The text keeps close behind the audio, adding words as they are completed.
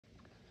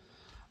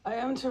I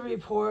am to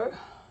report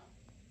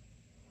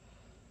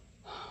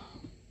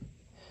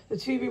the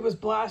TV was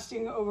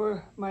blasting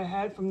over my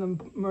head from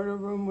the murder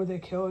room where they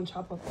kill and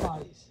chop up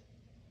bodies.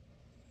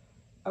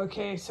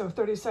 Okay, so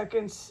 30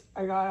 seconds,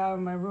 I got out of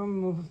my room,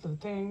 moved the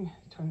thing,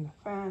 turned the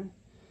fan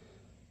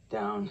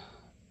down,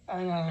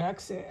 and I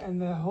exit,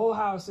 and the whole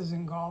house is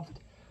engulfed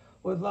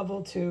with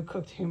level 2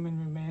 cooked human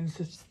remains.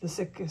 It's the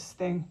sickest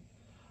thing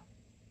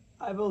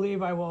I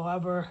believe I will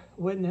ever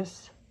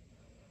witness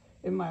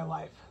in my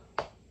life.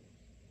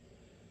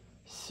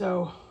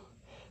 So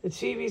the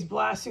TV's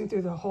blasting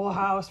through the whole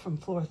house from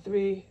floor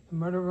 3, the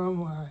murder room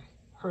where I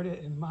heard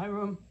it in my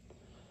room.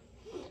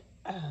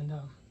 And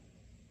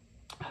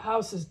the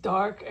house is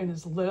dark and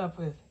is lit up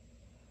with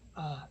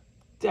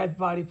dead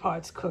body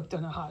parts cooked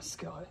on a hot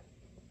skillet.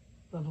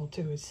 Level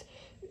 2 is,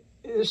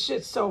 this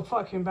shit's so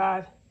fucking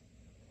bad.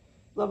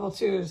 Level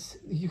 2 is,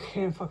 you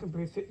can't fucking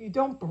breathe. You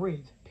don't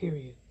breathe,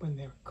 period, when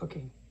they're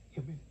cooking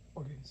human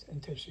organs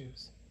and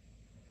tissues.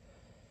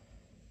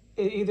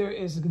 It either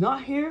is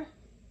not here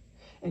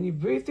and you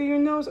breathe through your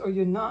nose, or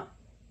you're not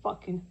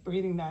fucking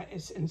breathing that.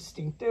 It's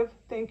instinctive.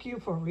 Thank you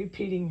for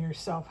repeating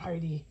yourself,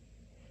 Heidi.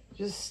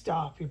 Just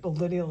stop. You're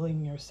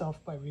belittling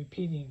yourself by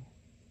repeating.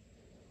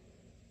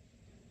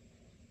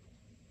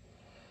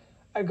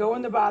 I go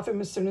in the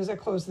bathroom as soon as I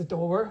close the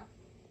door.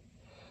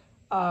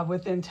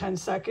 Within 10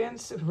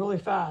 seconds, really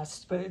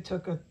fast, but it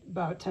took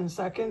about 10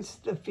 seconds.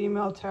 The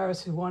female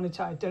terrorist who wanted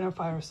to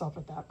identify herself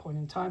at that point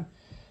in time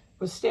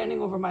was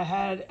standing over my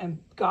head and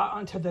got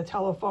onto the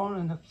telephone,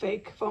 and a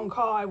fake phone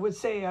call, I would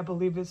say. I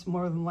believe it's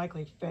more than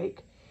likely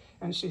fake.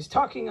 And she's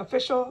talking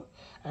official,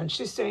 and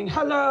she's saying,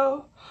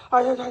 hello,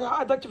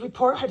 I'd like to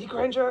report Heidi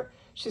Granger.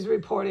 She's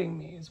reporting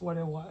me is what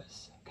it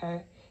was,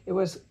 okay? It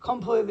was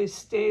completely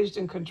staged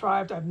and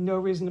contrived. I have no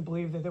reason to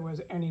believe that there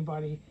was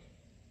anybody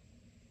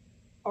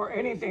or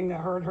anything that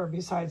heard her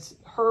besides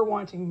her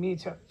wanting me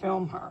to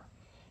film her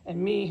and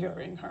me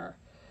hearing her.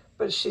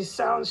 But she's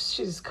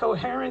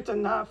coherent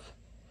enough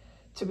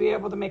to be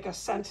able to make a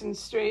sentence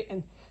straight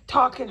and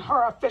talk in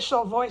her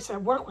official voice. I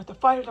work with the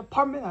fire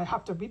department. I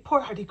have to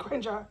report Heidi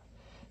Granger.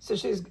 So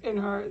she's in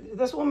her,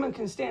 this woman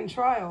can stand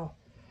trial,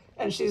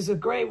 and she's a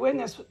great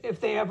witness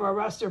if they ever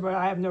arrest her, but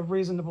I have no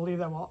reason to believe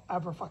that will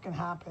ever fucking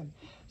happen.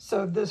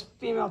 So this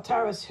female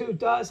terrorist who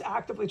does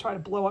actively try to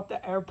blow up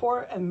the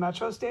airport and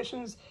metro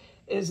stations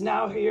is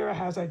now here,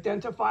 has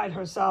identified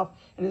herself,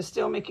 and is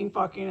still making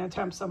fucking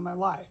attempts on my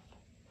life.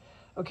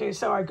 Okay,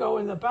 so I go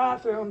in the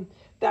bathroom.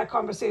 That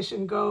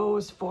conversation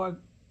goes for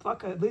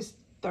at least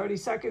 30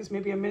 seconds,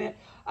 maybe a minute.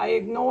 I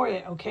ignore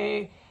it,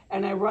 okay?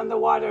 And I run the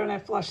water and I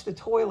flush the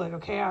toilet,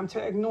 okay? I'm to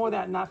ignore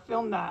that, not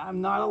film that.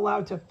 I'm not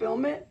allowed to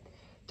film it,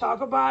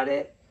 talk about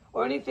it,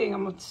 or anything.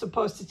 I'm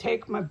supposed to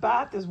take my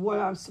bath is what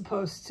I'm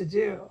supposed to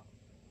do,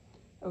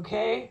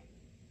 okay?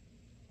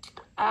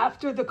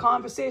 After the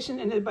conversation,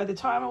 and then by the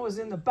time I was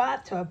in the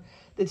bathtub,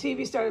 the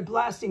TV started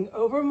blasting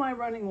over my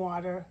running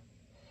water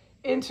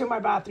into my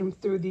bathroom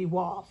through the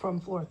wall from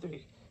floor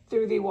 3,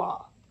 through the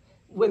wall.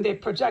 When they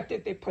project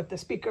it, they put the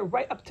speaker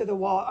right up to the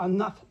wall.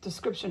 Enough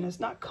description.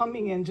 It's not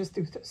coming in just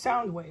through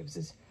sound waves.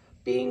 It's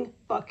being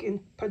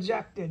fucking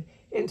projected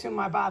into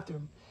my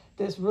bathroom.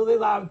 This really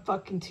loud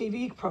fucking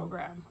TV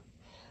program.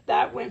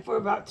 That went for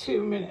about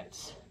 2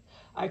 minutes.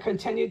 I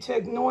continued to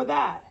ignore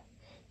that.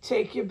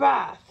 Take your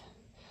bath.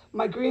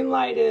 My green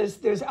light is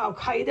there's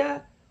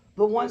Al-Qaeda,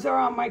 the ones that are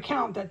on my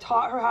account that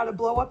taught her how to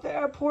blow up the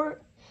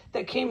airport,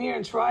 that came here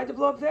and tried to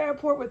blow up the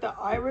airport with the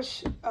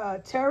Irish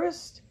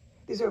terrorists.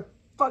 These are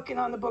fucking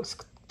on the books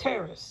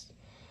terrorists.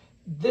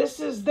 This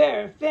is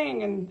their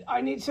thing, and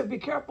I need to be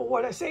careful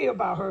what I say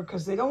about her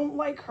because they don't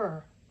like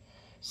her.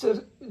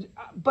 So,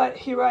 but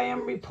here I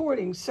am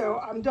reporting, so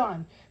I'm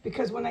done.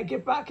 Because when I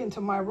get back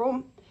into my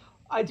room,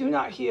 I do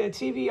not hear a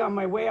TV on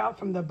my way out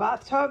from the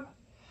bathtub.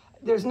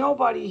 There's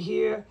nobody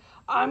here.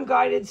 I'm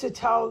guided to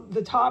tell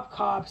the top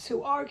cops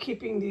who are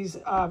keeping these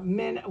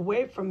men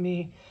away from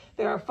me.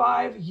 There are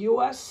 5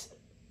 U.S.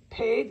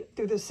 paid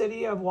through the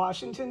city of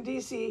Washington,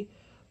 D.C.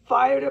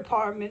 fire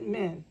department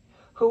men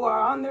who are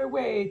on their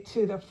way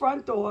to the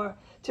front door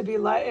to be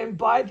let in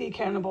by the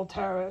cannibal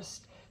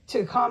terrorists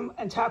to come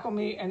and tackle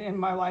me and end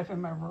my life in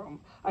my room.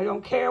 I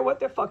don't care what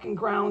their fucking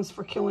grounds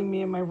for killing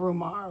me in my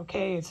room are,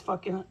 okay? It's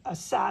fucking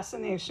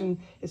assassination.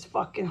 It's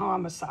fucking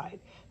homicide.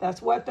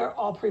 That's what they're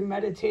all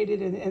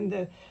premeditated in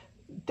the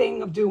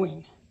thing of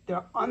doing.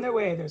 They're on their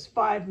way. There's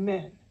 5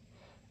 men,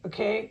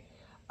 okay?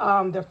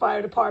 They're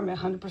fire department,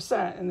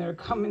 100%, and they're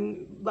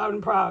coming loud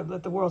and proud.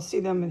 Let the world see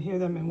them and hear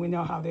them, and we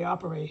know how they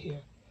operate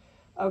here.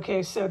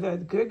 Okay, so the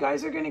good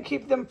guys are going to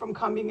keep them from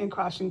coming and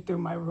crashing through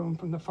my room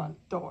from the front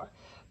door.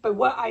 But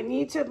what I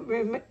need to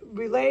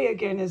relay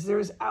again is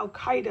there's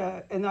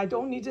Al-Qaeda, and I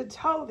don't need to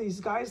tell these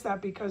guys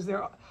that because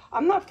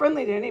I'm not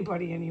friendly to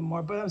anybody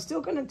anymore, but I'm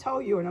still going to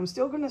tell you, and I'm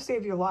still going to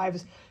save your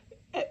lives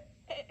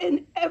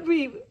in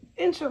every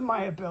inch of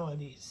my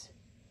abilities.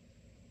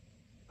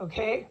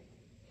 Okay?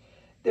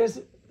 There's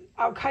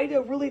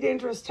Al-Qaeda, really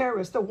dangerous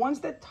terrorists, the ones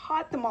that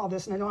taught them all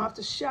this, and I don't have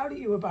to shout at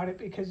you about it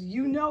because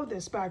you know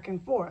this back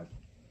and forth.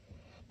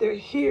 They're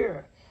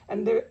here,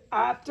 and they're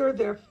after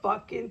their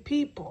fucking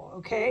people,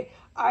 okay?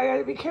 I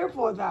gotta be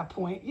careful at that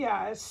point.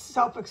 Yeah, it's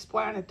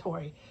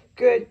self-explanatory.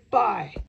 Goodbye.